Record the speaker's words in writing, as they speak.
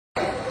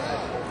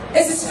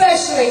It's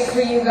especially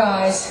for you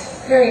guys.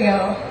 Here we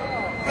go.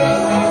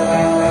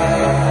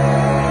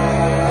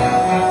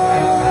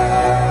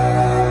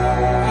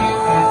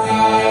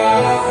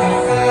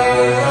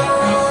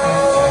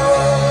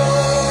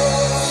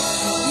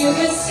 You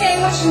can say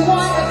what you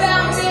want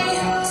about me,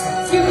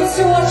 you can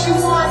do what you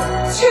want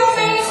to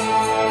me,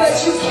 but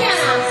you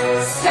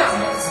cannot stop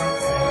it.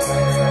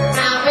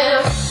 I've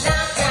been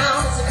knocked down,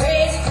 it's a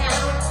crazy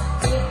town.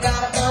 You've got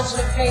a bunch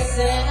of faces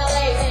in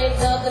LA, ain't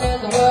nothing in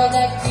the world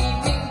that can keep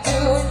me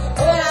doing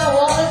what I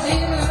wanna do.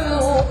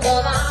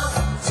 But I'm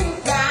too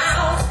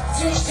proud,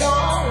 too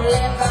strong,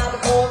 led by the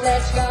cold that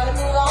you gotta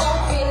move on.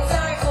 Feeling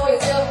sorry for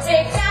yourself,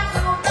 take out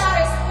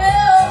nobody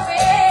will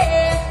be.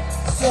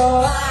 So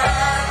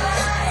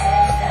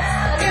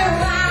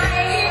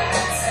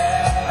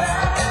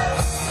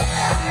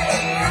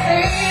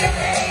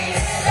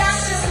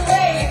that's just the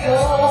way it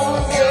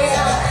goes,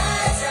 yeah.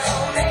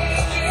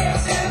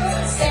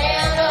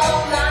 Stand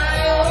on my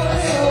own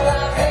till I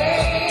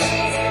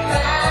pay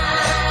my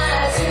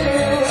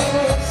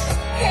dues.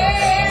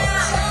 Yeah.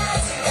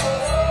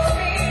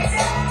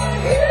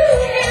 You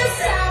can't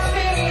stop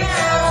me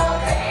now.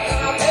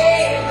 I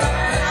pay my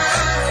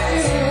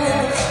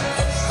dues.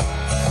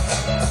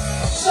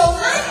 So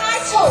like I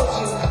told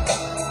you,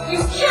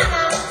 you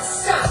cannot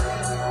stop.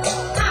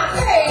 I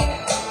pay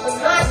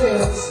my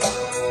dues.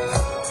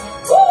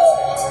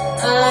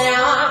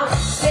 Now I'm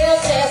still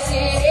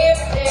testing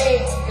every day.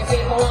 If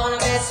people wanna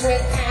mess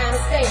with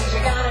Anastacia,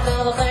 got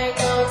another thing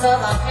going to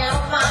my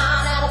count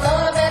mine, and I'm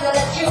gonna better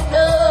let you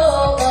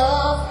know.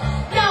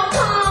 No,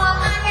 come on,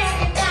 I can't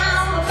get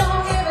down.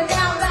 Don't give a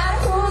damn about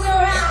who's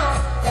around.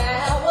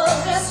 That was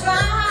just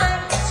fine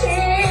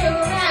till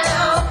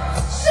now.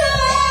 So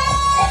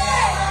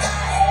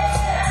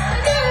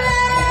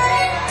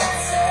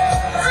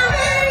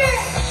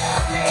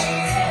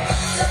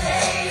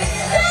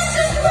that's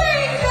just the way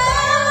it goes.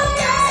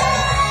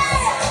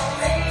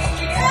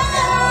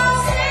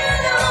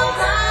 Stand on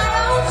my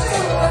own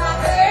till I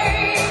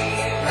pay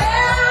my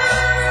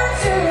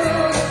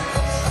dues.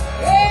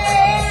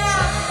 Yeah.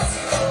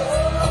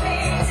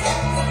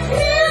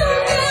 You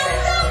can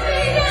stop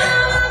me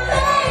now. I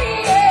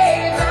pay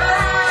my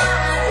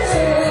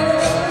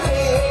dues.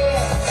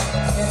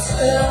 It's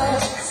been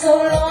so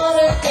long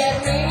to get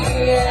me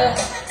here,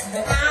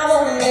 but I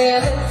won't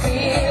live in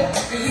fear.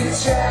 You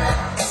try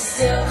to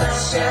steal my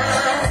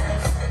shine.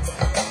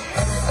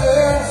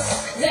 First,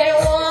 they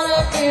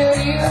wanna build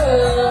you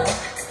up,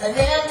 and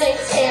then they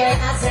tear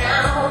you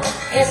down.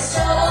 It's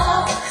so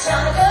long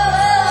trying to go